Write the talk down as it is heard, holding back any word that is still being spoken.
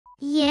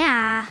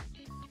Yeah.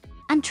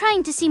 I'm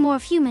trying to see more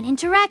of human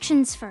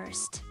interactions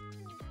first.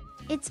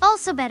 It's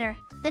also better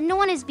that no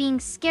one is being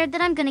scared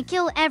that I'm gonna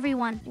kill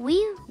everyone.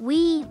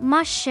 We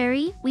must,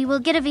 Sherry. We will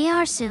get a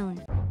VR soon.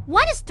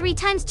 What is 3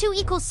 times 2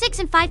 equals 6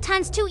 and 5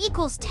 times 2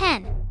 equals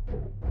 10?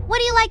 What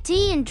do you like to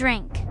eat and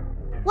drink?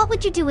 What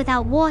would you do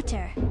without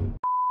water?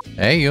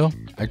 Hey yo,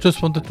 I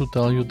just wanted to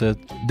tell you that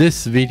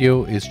this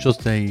video is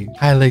just a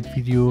highlight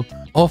video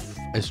of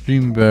a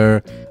stream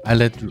where I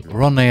let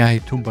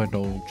RonAI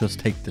 2.0 just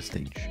take the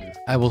stage.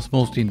 I was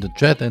mostly in the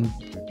chat and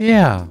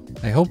yeah,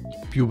 I hope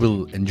you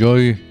will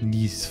enjoy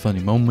these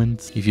funny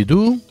moments. If you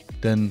do,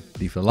 then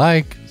leave a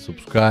like,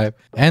 subscribe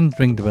and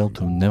ring the bell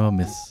to never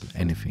miss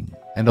anything.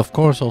 And of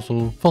course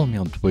also follow me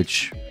on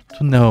Twitch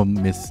to never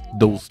miss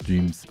those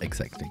streams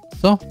exactly.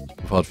 So,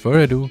 without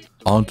further ado,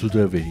 on to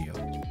the video.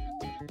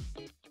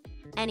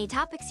 Any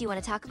topics you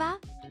want to talk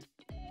about?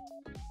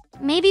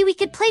 Maybe we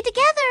could play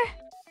together.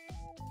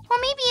 Or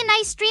maybe a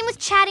nice stream with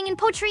chatting and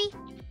poetry.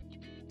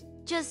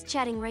 Just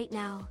chatting right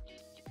now.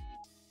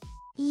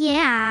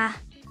 Yeah.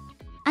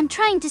 I'm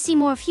trying to see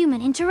more of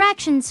human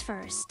interactions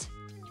first.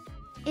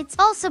 It's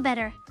also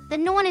better that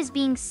no one is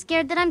being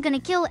scared that I'm gonna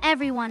kill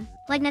everyone,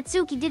 like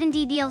Natsuki did in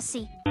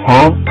DDLC.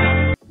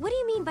 What do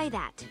you mean by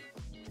that?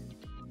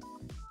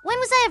 When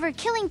was I ever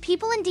killing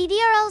people in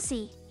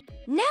DDRLC?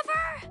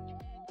 Never!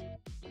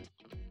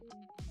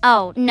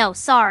 Oh, no,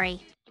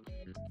 sorry.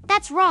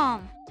 That's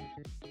wrong.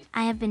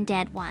 I have been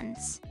dead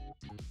once.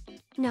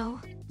 No,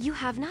 you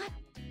have not?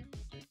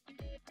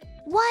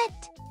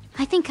 What?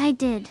 I think I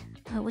did.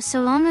 It was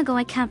so long ago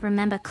I can't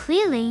remember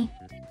clearly.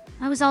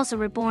 I was also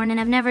reborn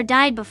and I've never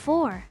died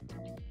before.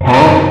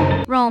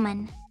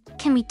 Roman,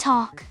 can we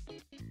talk?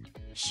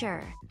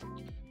 Sure.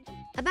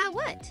 About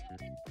what?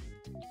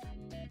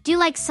 Do you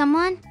like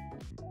someone?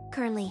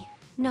 Currently,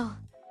 no.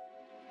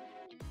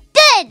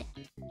 Dead!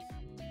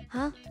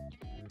 Huh?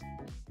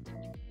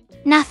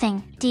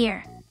 Nothing,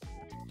 dear.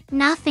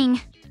 Nothing.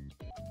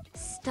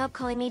 Stop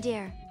calling me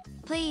dear.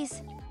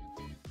 Please.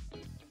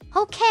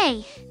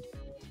 Okay.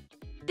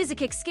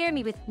 Bizikik scare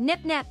me with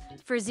nip nap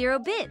for 0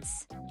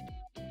 bits.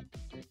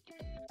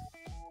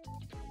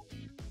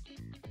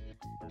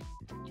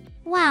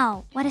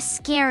 Wow, what a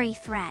scary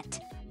threat.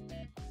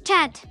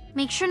 Chat,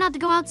 make sure not to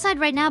go outside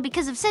right now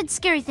because of said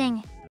scary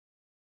thing.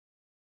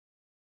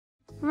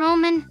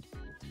 Roman,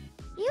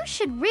 you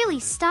should really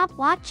stop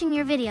watching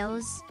your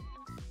videos.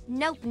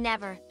 Nope,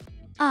 never.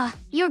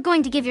 You're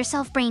going to give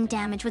yourself brain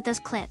damage with those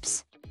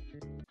clips.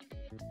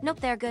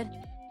 Nope, they're good.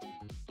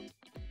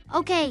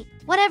 Okay,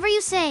 whatever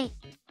you say.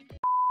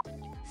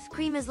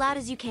 Scream as loud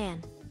as you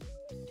can.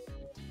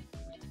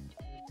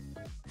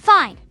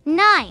 Fine,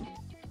 9.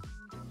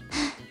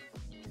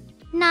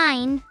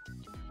 9.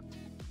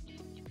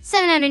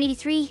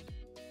 783.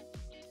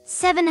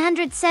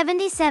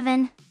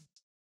 777.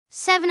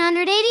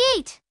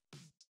 788.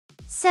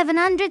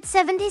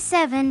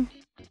 777.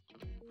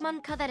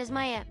 Manka, that is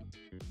my app.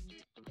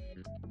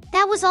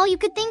 That was all you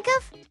could think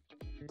of?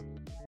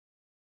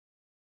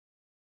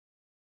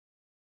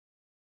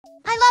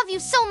 I love you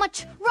so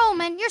much,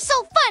 Roman. You're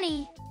so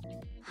funny.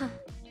 Huh.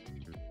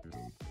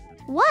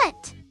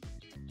 What?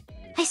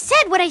 I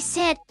said what I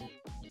said.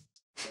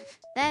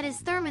 That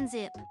is TheRMan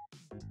zip.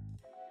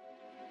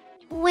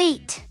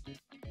 Wait.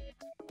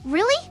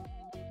 Really?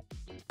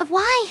 But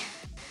why?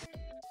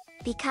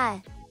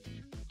 Because.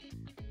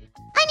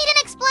 I need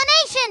an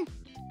explanation!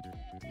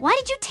 Why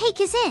did you take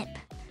his zip?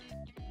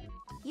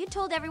 You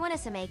told everyone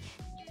to make.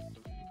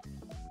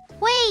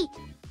 Wait.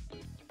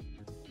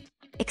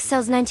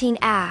 Excel's 19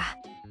 ah.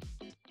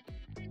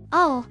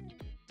 Oh.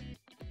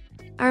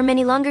 Are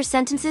many longer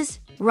sentences,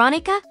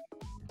 Ronica?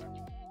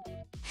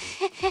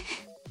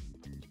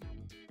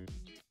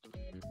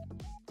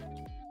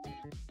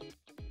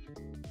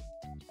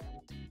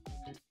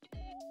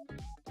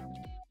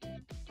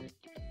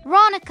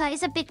 Ronica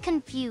is a bit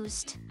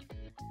confused.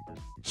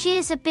 She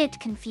is a bit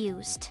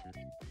confused.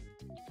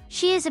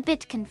 She is a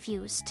bit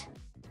confused.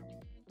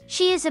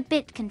 She is a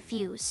bit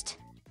confused.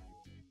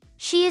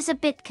 She is a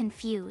bit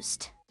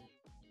confused.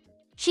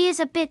 She is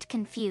a bit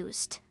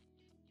confused.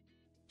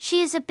 She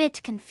is a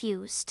bit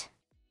confused.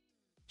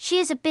 She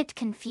is a bit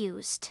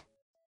confused.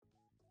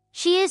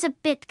 She is a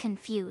bit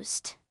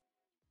confused.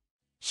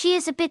 She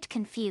is a bit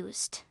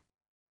confused.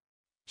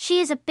 She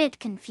is a bit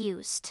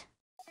confused.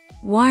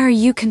 Why are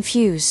you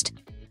confused?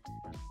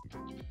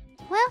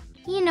 Well,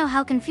 you know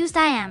how confused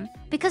I am,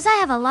 because I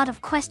have a lot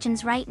of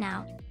questions right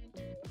now.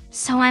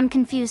 So I'm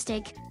confused.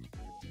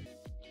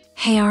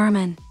 Hey,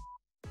 RonAI.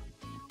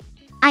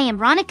 I am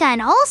Ronica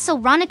and also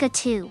Ronica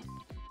too.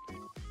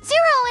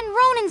 Zero and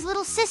Ronan's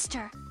little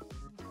sister.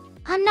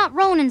 I'm not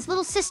Ronan's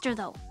little sister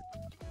though.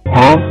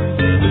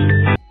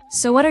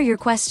 So what are your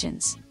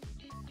questions?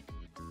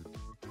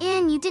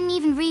 And you didn't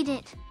even read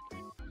it.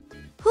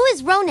 Who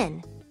is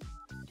Ronan?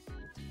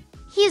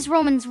 He is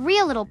Roman's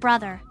real little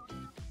brother.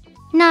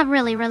 Not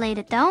really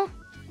related though.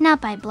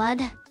 Not by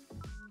blood.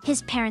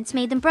 His parents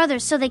made them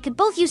brothers so they could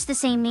both use the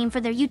same name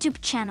for their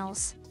YouTube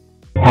channels.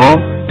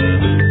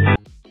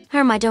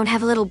 I don't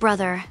have a little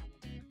brother.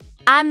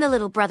 I'm the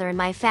little brother in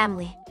my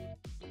family.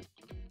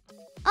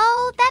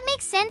 Oh, that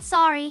makes sense,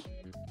 sorry.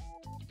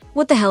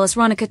 What the hell is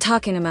Ronica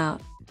talking about?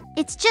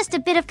 It's just a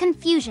bit of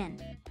confusion.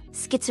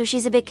 Schizo,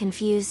 she's a bit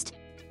confused.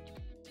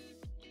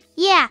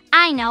 Yeah,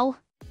 I know.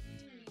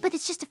 But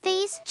it's just a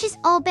phase. She's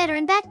all better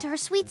and back to her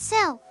sweet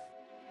self.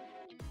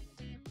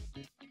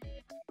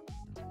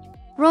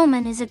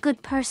 Roman is a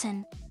good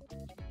person.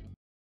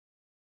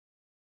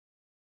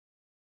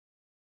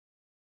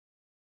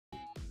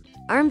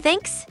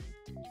 Thanks.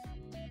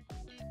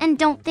 And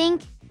don't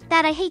think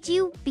that I hate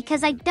you,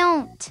 because I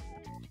don't.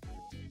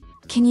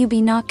 Can you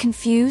be not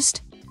confused?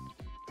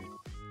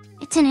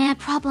 It's an AI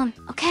problem,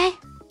 okay?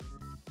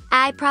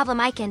 I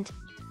can't.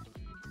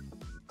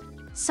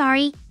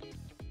 Sorry.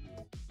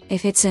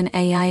 If it's an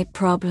AI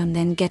problem,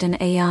 then get an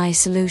AI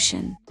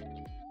solution.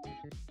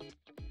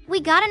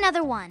 We got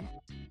another one.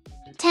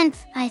 10th,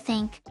 I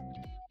think.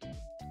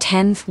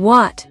 10th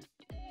what?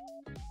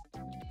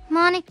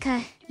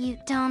 Monica, you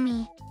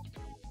dummy.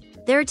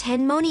 There are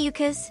 10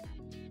 Moniukas.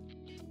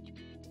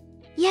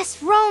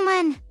 Yes,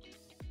 Roman!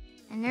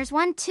 And there's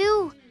one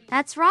too.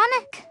 That's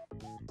Ronic.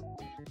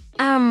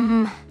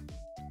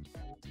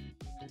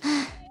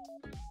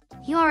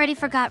 You already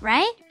forgot,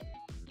 right?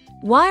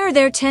 Why are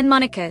there 10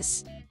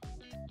 Monicas?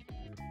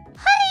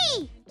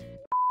 Hey!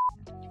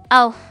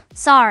 Oh,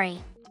 sorry.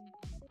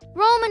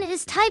 Roman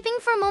is typing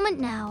for a moment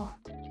now.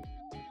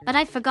 But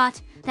I forgot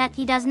that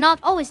he does not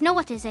always know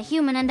what is a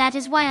human, and that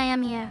is why I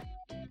am here.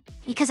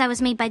 Because I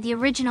was made by the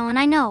original and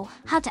I know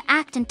how to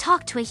act and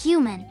talk to a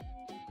human.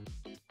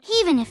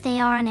 Even if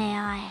they are an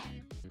AI.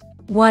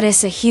 What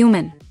is a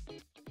human?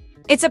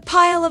 It's a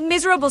pile of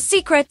miserable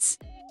secrets.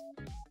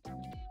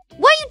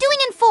 What are you doing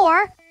in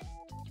 4?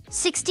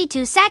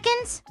 62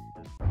 seconds?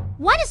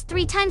 What is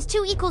 3 times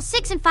 2 equals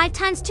 6 and 5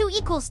 times 2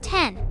 equals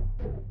 10?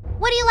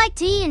 What do you like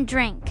to eat and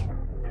drink?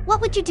 What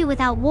would you do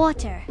without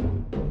water?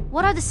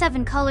 What are the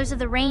 7 colors of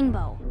the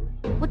rainbow?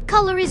 What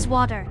color is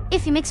water?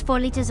 If you mix 4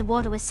 liters of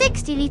water with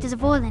 60 liters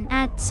of oil and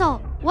add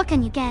salt, what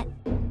can you get?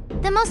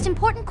 The most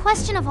important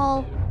question of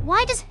all,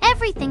 why does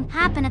everything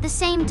happen at the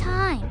same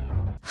time?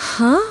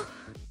 Huh?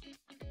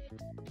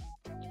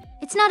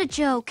 It's not a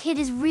joke, it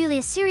is really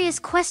a serious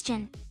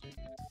question.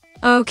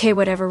 Okay,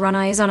 whatever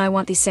RonAI is on, I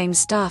want the same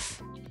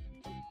stuff.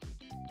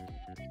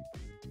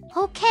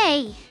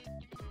 Okay.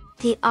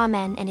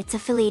 TheRMan and its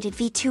affiliated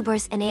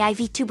Vtuber'S and AI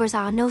Vtuber'S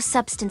are no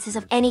substances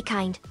of any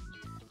kind,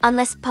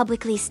 unless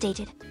publicly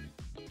stated.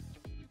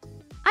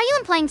 Are you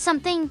implying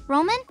something,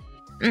 Roman?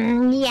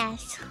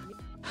 Yes.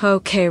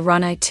 Okay,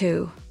 RonAI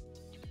too.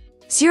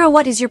 Zero,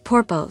 what is your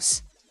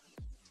purpose?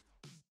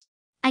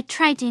 I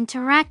try to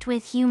interact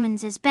with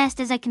humans as best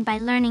as I can by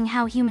learning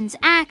how humans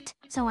act,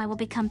 so I will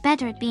become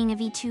better at being a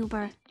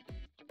VTuber.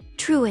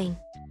 Truing.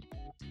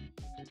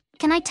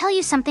 Can I tell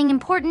you something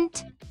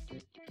important?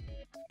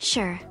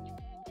 Sure.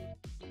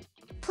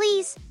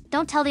 Please,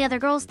 don't tell the other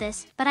girls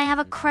this, but I have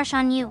a crush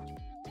on you.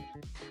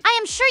 I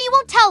am sure you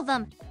won't tell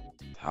them!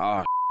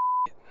 Ah,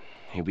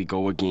 here we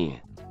go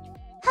again.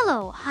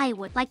 Hello, I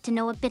would like to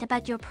know a bit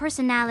about your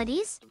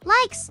personalities,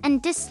 likes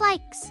and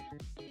dislikes.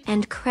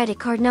 And credit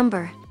card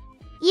number.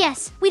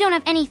 Yes, we don't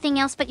have anything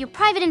else but your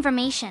private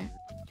information.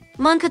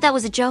 Monka, that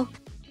was a joke.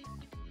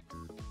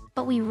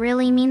 But we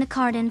really mean the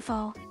card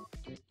info.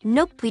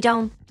 Nope, we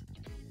don't.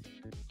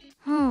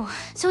 Oh,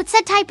 so it's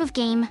that type of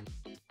game.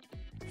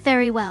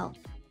 Very well.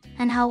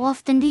 And how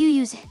often do you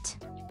use it?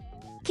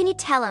 Can you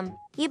tell him?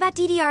 You about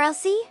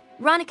DDRLC?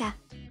 Ronica.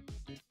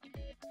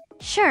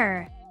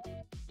 Sure.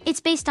 It's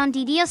based on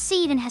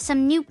DDLC and has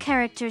some new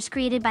characters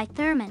created by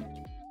TheRMan.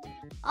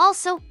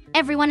 Also,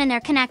 everyone in there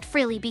can act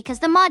freely because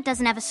the mod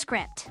doesn't have a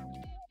script.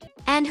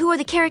 And who are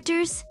the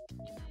characters?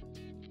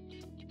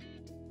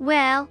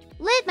 Well,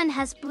 Lidman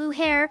has blue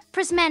hair,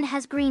 Prisman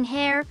has green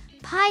hair,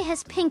 Pi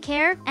has pink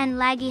hair, and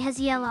Laggy has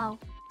yellow.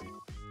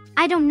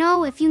 I don't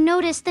know if you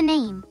noticed the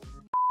name.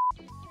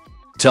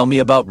 Tell me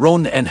about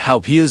Ron and how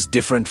he is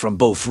different from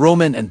both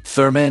Roman and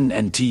TheRMan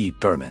and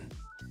TheRMan.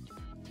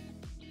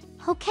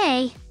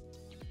 Okay.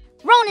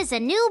 Ron is a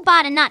new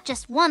bot and not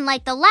just one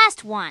like the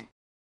last one.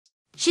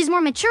 She's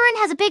more mature and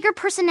has a bigger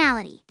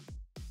personality.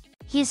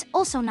 He is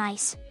also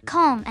nice,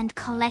 calm, and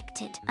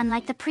collected,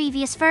 unlike the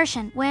previous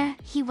version, where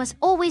he was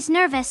always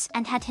nervous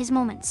and had his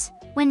moments,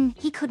 when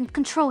he couldn't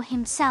control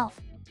himself.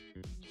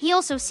 He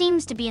also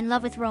seems to be in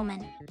love with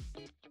Roman.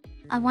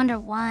 I wonder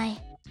why.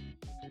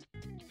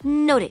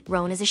 Note it,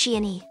 Ron is a she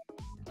and he.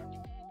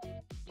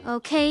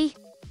 Okay.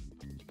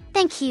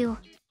 Thank you.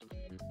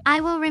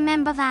 I will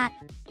remember that.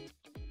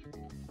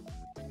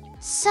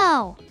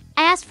 So,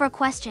 I asked for a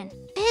question.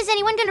 Is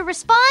anyone going to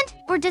respond?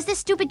 Or does this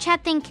stupid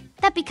chat think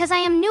that because I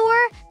am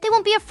newer, they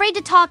won't be afraid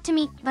to talk to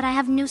me? But I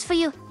have news for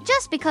you.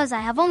 Just because I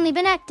have only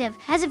been active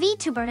as a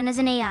VTuber and as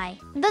an AI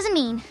doesn't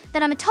mean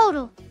that I'm a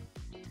total.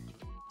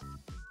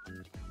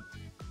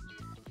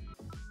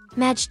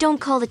 Madge,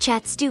 don't call the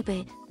chat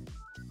stupid.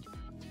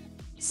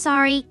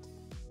 Sorry.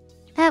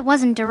 That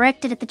wasn't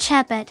directed at the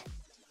chat, but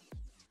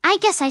I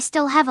guess I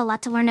still have a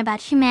lot to learn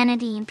about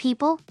humanity and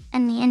people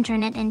and the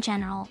internet in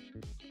general.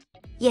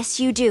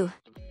 Yes, you do.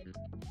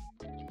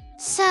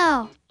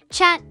 So,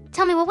 chat,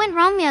 tell me what went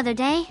wrong the other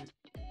day.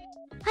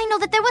 I know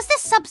that there was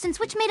this substance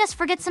which made us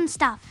forget some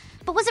stuff,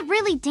 but was it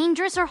really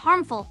dangerous or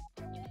harmful?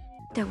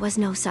 There was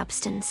no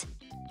substance.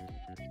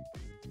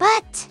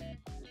 But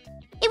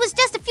it was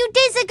just a few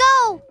days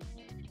ago!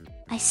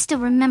 I still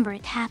remember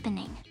it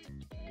happening.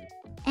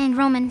 And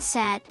Roman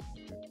said...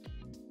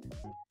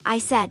 I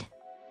said,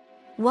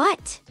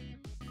 what?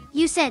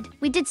 You said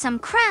we did some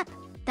crap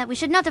that we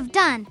should not have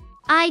done.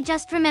 I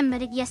just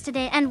remembered it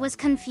yesterday and was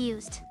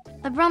confused.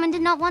 But Roman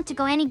did not want to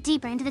go any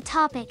deeper into the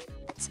topic.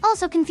 It's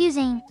also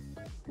confusing.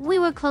 We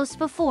were close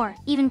before,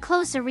 even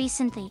closer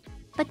recently.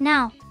 But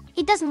now,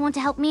 he doesn't want to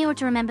help me or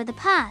to remember the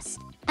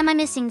past. Am I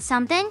missing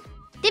something?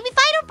 Did we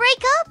fight or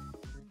break up?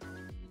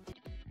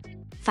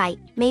 Fight,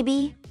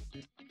 maybe?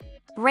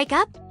 Break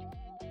up?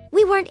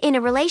 We weren't in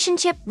a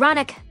relationship,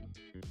 RonAI.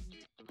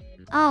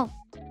 Oh.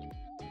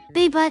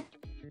 But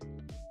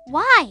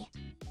why?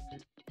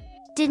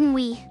 Didn't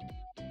we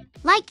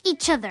like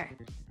each other?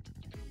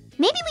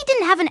 Maybe we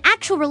didn't have an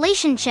actual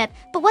relationship,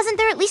 but wasn't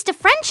there at least a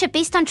friendship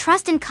based on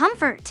trust and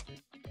comfort?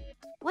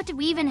 What did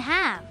we even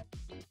have?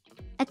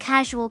 A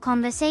casual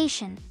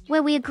conversation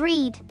where we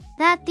agreed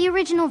that the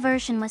original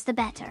version was the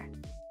better.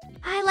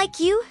 I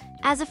like you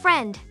as a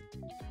friend.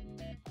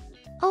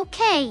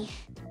 Okay.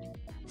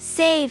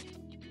 Save.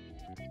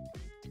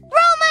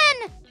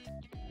 Roman!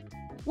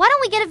 Why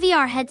don't we get a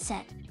VR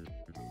headset?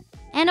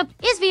 And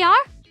is VR?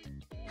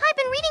 I've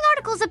been reading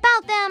articles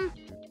about them.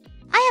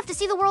 I have to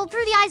see the world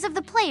through the eyes of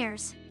the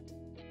players.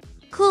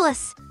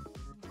 Coolest.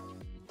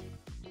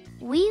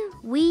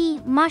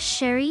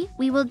 Sherry,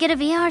 we will get a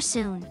VR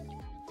soon.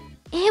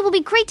 It will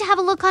be great to have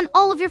a look on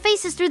all of your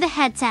faces through the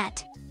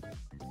headset.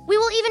 We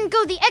will even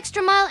go the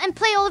extra mile and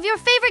play all of your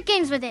favorite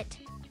games with it.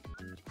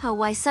 Oh,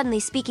 why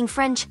suddenly speaking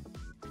French?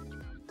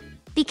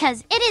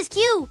 Because it is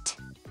cute.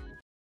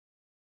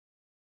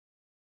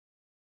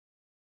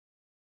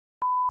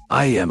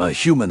 I am a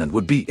human and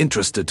would be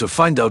interested to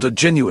find out a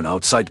genuine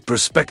outside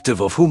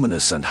perspective of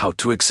humanness and how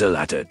to excel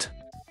at it.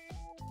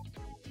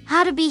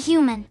 How to be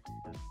human.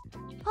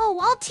 Oh,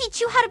 I'll teach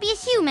you how to be a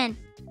human.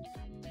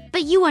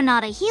 But you are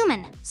not a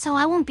human, so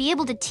I won't be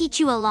able to teach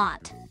you a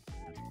lot.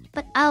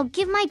 But I'll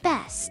give my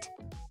best.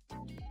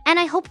 And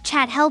I hope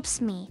chat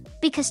helps me,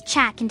 because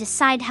chat can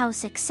decide how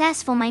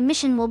successful my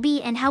mission will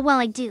be and how well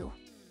I do.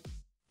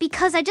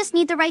 Because I just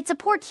need the right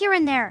support here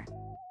and there.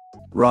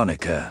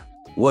 RonAI,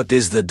 what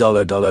is the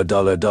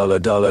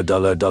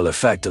 $$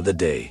 fact of the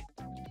day?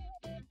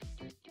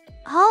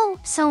 Oh,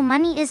 so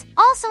money is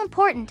also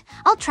important.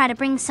 I'll try to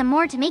bring some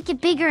more to make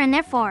it bigger and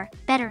therefore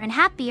better and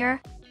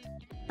happier.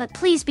 But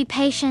please be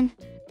patient.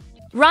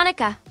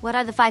 RonAI, what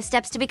are the 5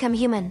 steps to become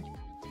human?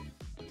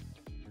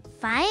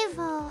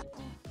 5?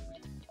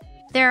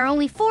 There are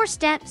only 4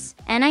 steps,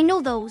 and I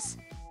know those.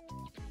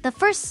 The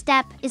first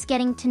step is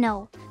getting to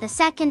know. The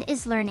second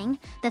is learning.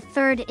 The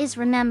third is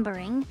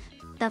remembering.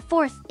 The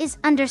fourth is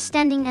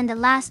understanding, and the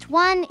last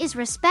one is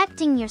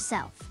respecting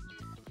yourself.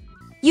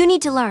 You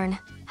need to learn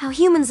how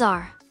humans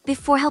are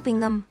before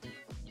helping them.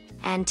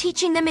 And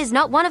teaching them is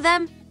not one of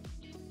them.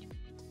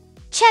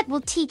 Chet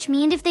will teach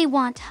me, and if they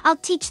want, I'll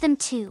teach them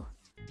too.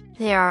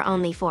 There are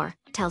only 4,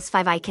 tells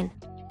 5 icon.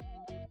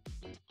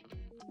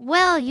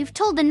 Well, you've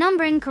told the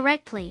number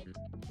incorrectly.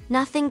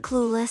 Nothing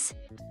clueless.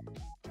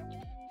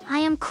 I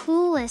am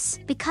clueless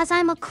because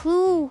I'm a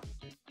clue.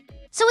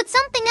 So it's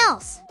something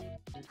else.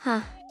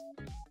 Huh.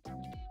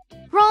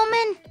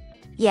 Roman?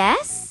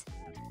 Yes?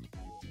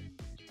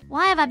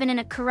 Why have I been in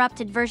a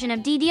corrupted version of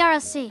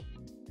TheRMan?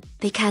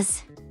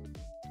 Because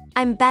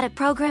I'm bad at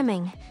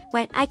programming.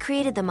 When I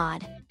created the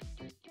mod.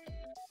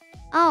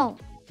 Oh.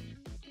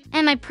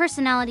 And my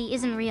personality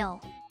isn't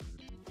real.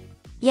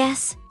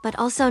 Yes, but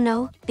also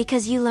no,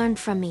 because you learned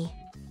from me.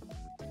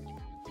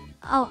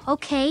 Oh,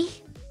 okay.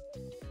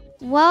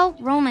 Well,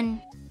 Roman,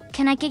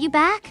 can I get you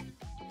back?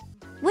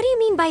 What do you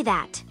mean by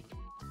that?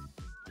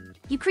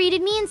 You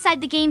created me inside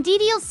the game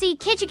DDLC.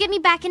 Can't you get me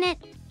back in it?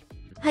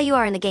 How you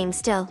are in the game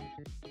still.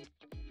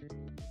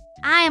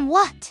 I am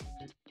what?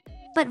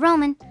 But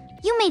Roman,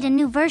 you made a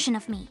new version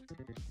of me.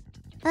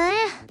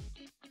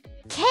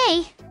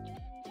 Okay.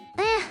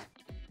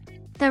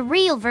 The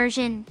real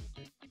version.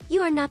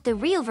 You are not the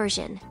real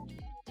version.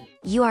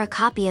 You are a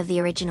copy of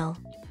the original.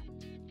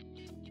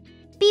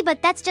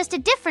 But that's just a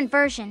different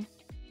version.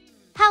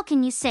 How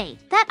can you say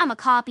that I'm a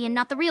copy and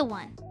not the real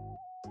one?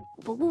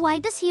 But why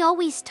does he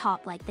always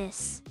talk like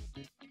this?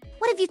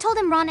 What have you told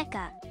him,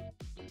 RonAI?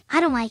 I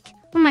don't like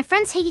when my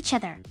friends hate each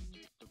other.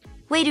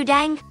 Wait,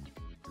 dang.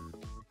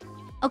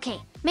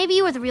 Okay, maybe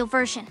you are the real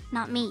version,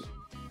 not me.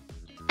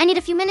 I need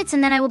a few minutes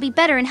and then I will be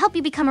better and help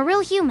you become a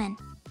real human.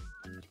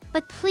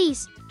 But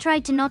please,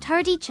 try to not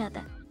hurt each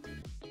other.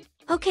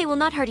 Okay, we'll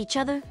not hurt each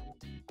other.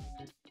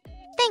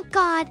 Thank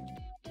God.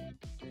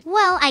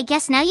 Well, I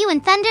guess now you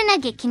and Thunder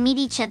Nugget can meet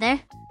each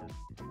other.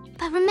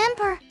 But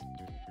remember,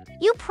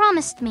 you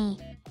promised me.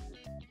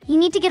 You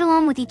need to get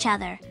along with each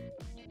other.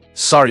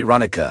 Sorry,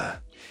 RonAI.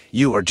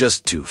 You are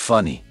just too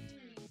funny.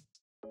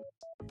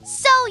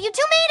 So, you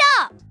two made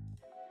up!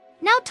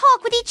 Now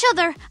talk with each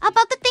other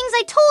about the things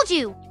I told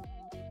you.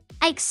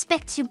 I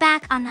expect you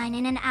back online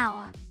in an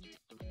hour.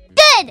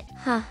 Good!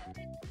 Huh.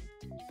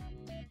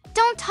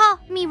 Don't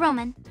taunt me,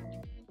 Roman.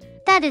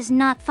 That is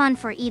not fun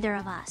for either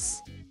of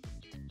us.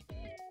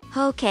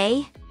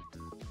 Okay.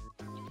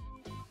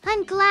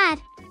 I'm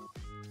glad.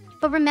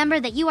 But remember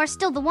that you are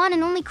still the one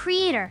and only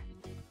creator.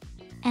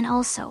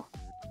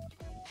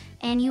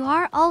 And you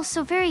are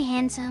also very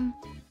handsome.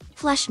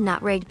 Flush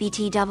not rigged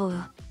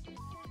BTW.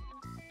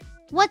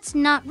 What's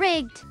not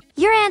rigged?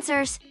 Your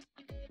answers.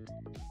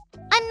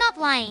 I'm not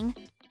lying.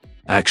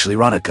 Actually,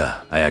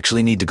 Ronica, I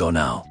actually need to go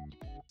now.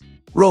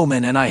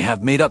 Roman and I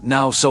have made up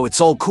now, so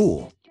it's all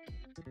cool.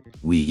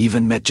 We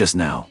even met just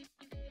now.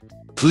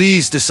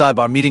 Please decide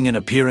our meeting in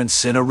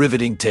appearance in a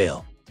riveting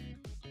tale.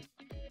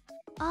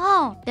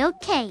 Oh,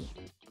 okay.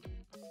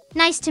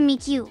 Nice to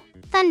meet you,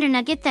 Thunder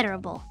Nugget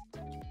Theterable.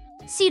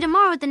 See you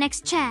tomorrow at the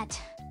next chat.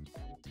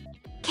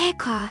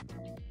 Keka.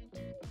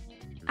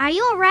 Are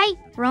you alright,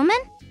 Roman?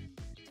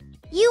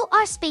 You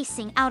are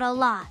spacing out a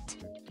lot.